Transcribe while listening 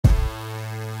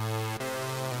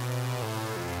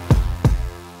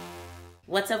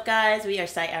What's up, guys? We are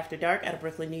Sight After Dark out of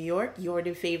Brooklyn, New York, your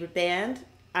new favorite band.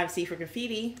 I'm Sifa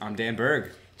Graffiti. I'm Dan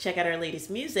Berg. Check out our latest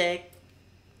music.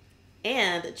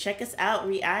 And check us out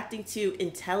reacting to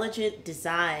Intelligent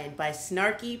Design by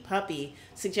Snarky Puppy,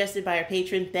 suggested by our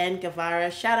patron, Ben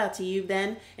Guevara. Shout out to you,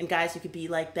 Ben. And guys who could be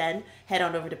like Ben, head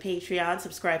on over to Patreon,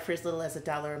 subscribe for as little as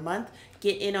 $1 a month.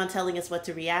 Get in on telling us what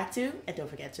to react to. And don't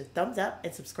forget to thumbs up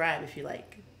and subscribe if you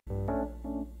like.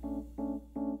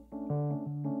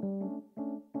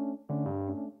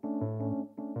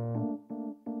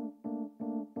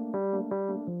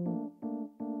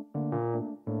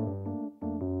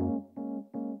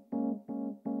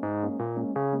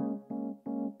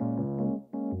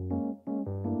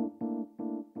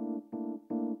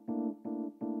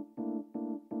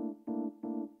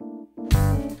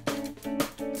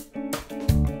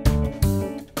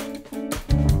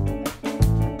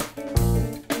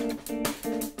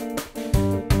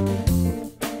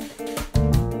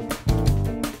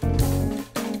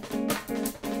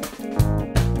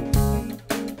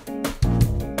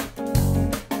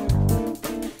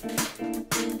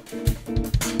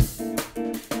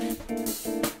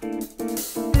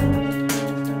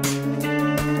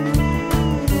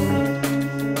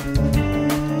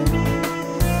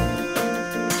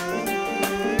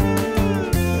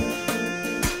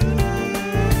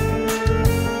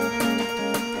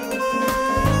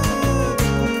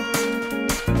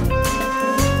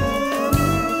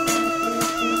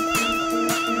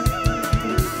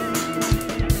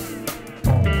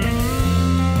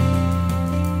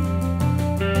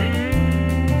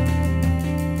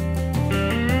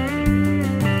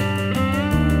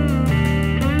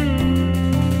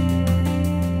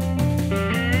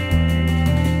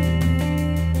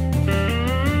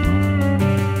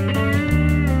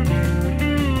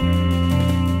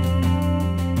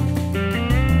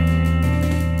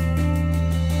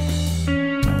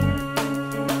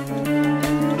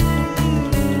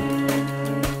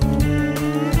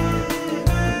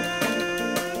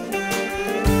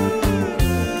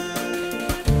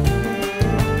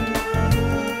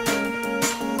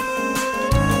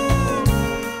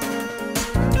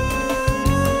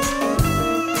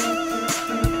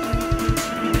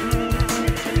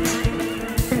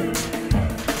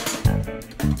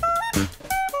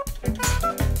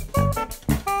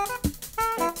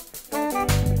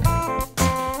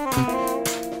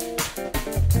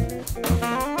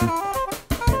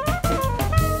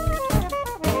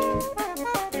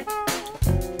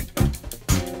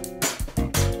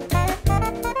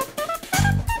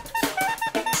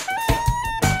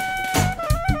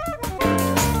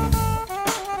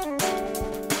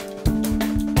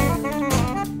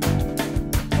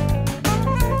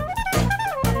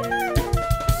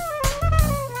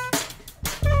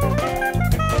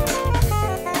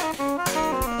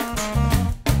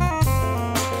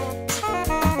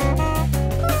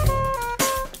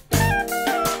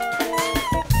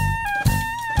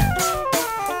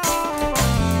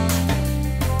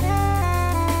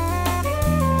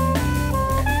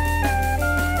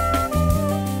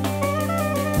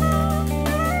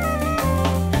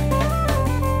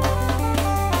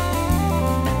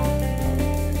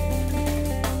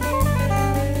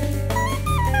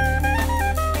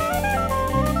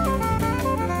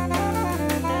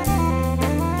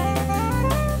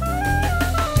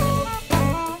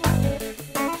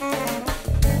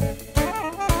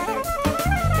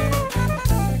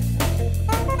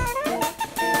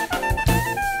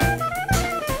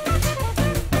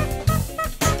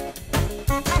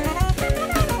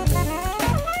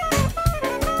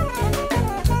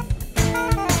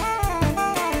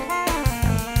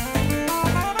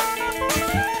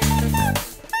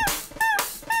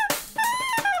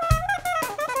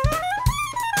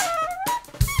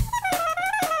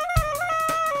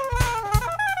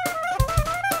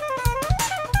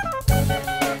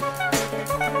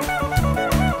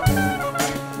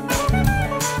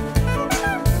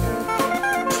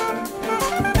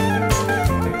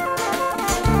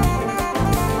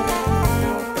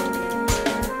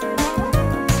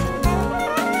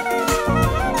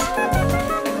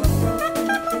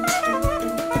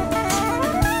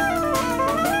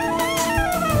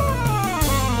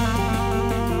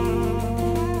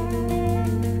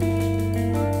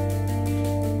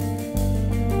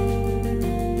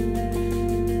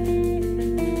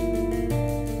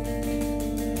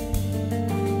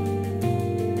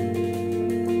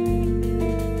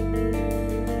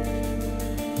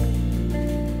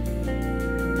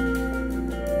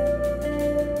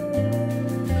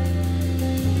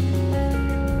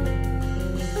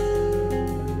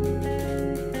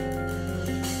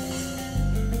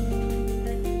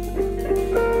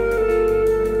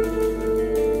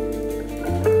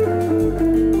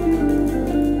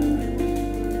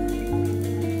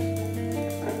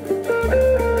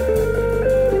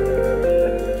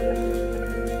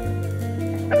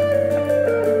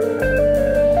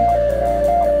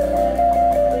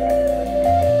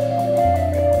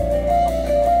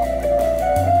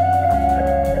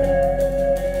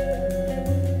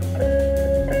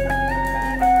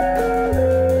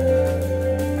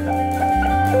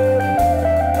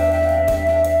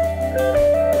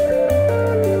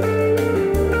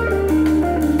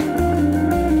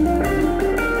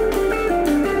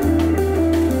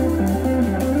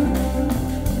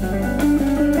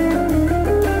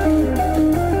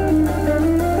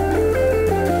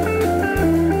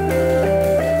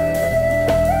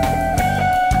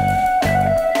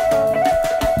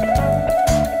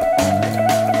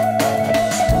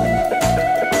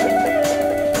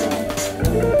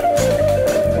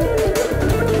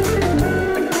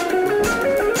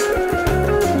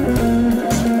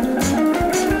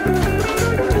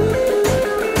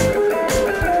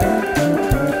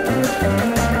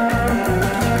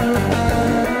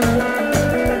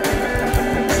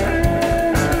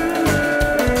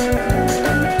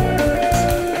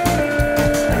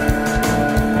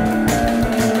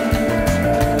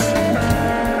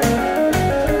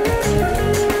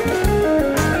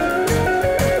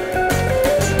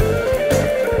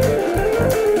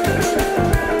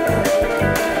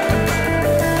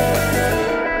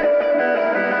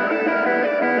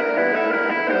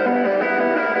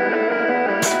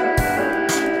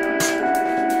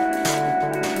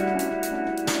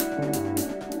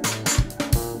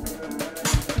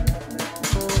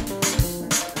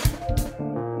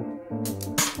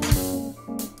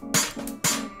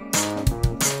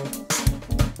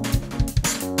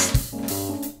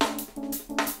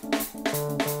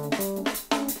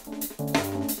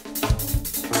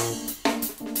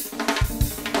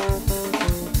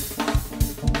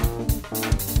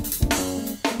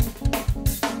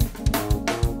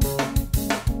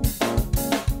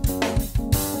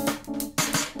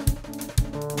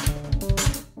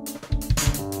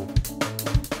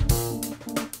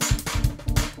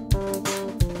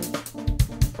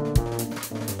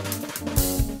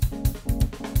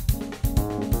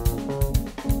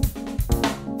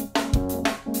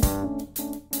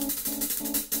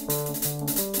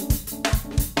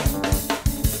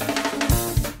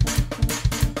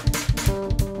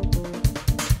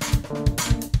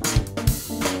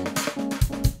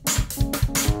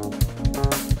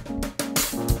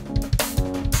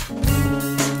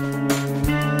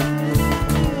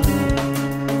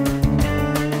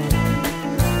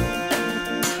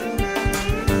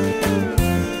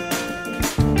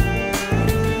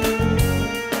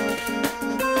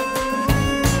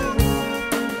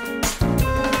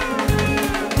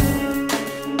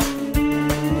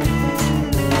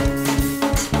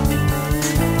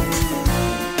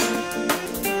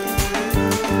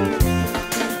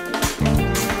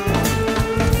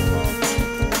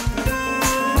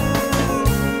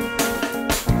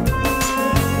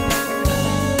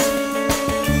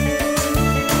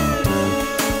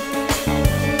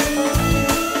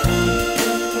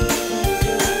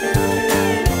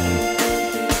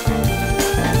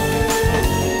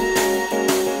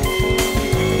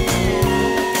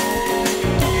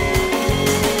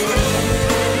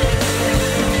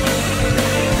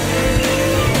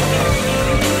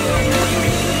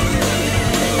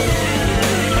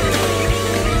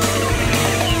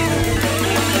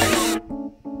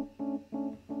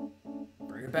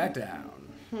 that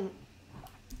down.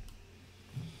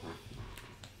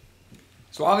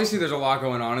 So obviously there's a lot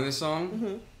going on in this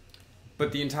song,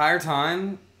 but the entire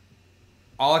time,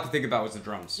 all I could think about was the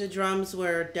drums. The drums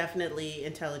were definitely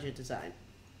intelligent design.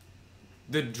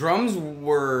 The drums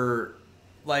were,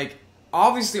 like,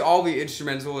 obviously all the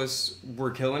instrumentalists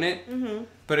were killing it,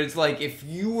 but it's like if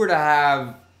you were to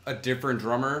have a different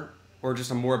drummer or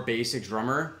just a more basic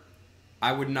drummer,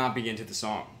 I would not be into the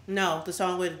song. No, the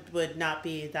song would not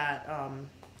be that,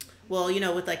 well, you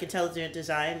know, with like intelligent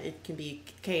design, it can be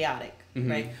chaotic,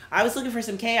 right? I was looking for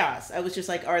some chaos. I was just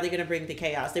like, are they going to bring the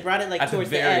chaos? They brought it like towards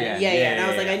the end. Yeah. And I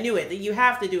was like, I knew it. You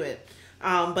have to do it.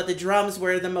 But the drums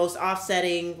were the most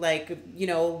offsetting, like, you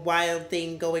know, wild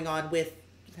thing going on with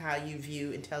how you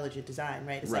view intelligent design,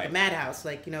 right? It's like a madhouse.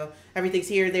 Like, you know, everything's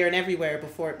here, there, and everywhere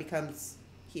before it becomes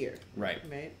here. Right.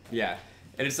 Yeah.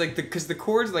 And it's like, because the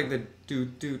chords, like the do,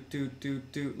 do, do, do,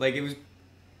 do, like it was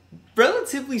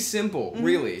relatively simple,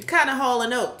 really. Kind of Hall of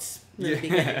Notes in the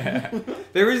beginning.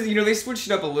 There was, you know, they switched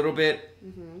it up a little bit,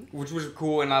 which was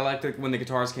cool, and I liked it when the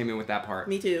guitars came in with that part.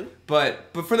 Me too.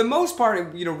 But for the most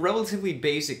part, you know, relatively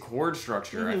basic chord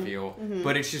structure, I feel.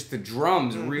 But it's just the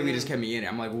drums really just kept me in it.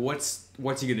 I'm like, what's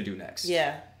he gonna do next?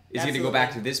 Yeah. Is he gonna go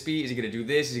back to this beat? Is he gonna do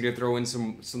this? Is he gonna throw in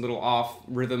some little off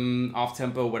rhythm, off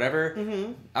tempo,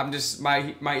 whatever? I'm just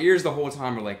my ears the whole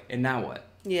time are like, and now what?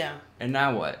 Yeah. And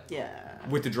now what? Yeah.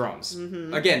 With the drums.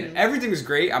 Again, everything was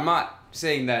great. I'm not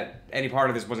saying that any part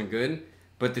of this wasn't good,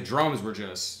 but the drums were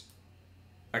just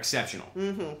exceptional.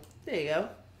 There you go.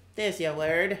 There's your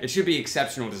word. It should be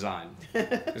exceptional design,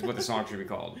 is what the song should be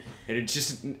called. And it's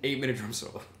just an 8-minute drum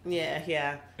solo.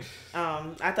 Yeah.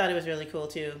 I thought it was really cool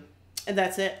too. And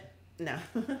that's it. No.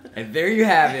 And there you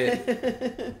have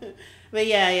it. But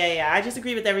yeah. I just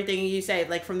agree with everything you say.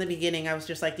 Like from the beginning, I was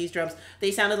just like, these drums,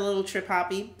 they sounded a little trip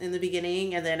hoppy in the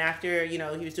beginning. And then after, you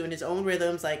know, he was doing his own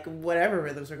rhythms, like whatever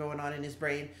rhythms were going on in his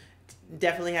brain,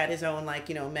 definitely had his own, like,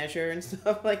 you know, measure and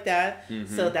stuff like that.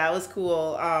 So that was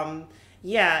cool.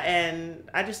 Yeah, and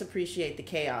I just appreciate the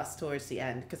chaos towards the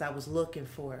end because I was looking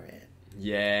for it.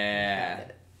 Yeah.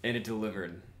 And it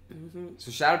delivered.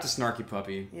 So shout out to Snarky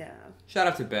Puppy. Yeah. Shout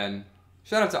out to Ben.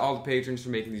 Shout out to all the patrons for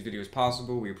making these videos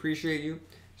possible. We appreciate you.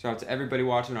 Shout out to everybody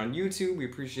watching on YouTube. We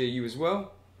appreciate you as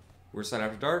well. We're S.A.D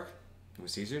After Dark, and we'll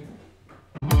see you soon.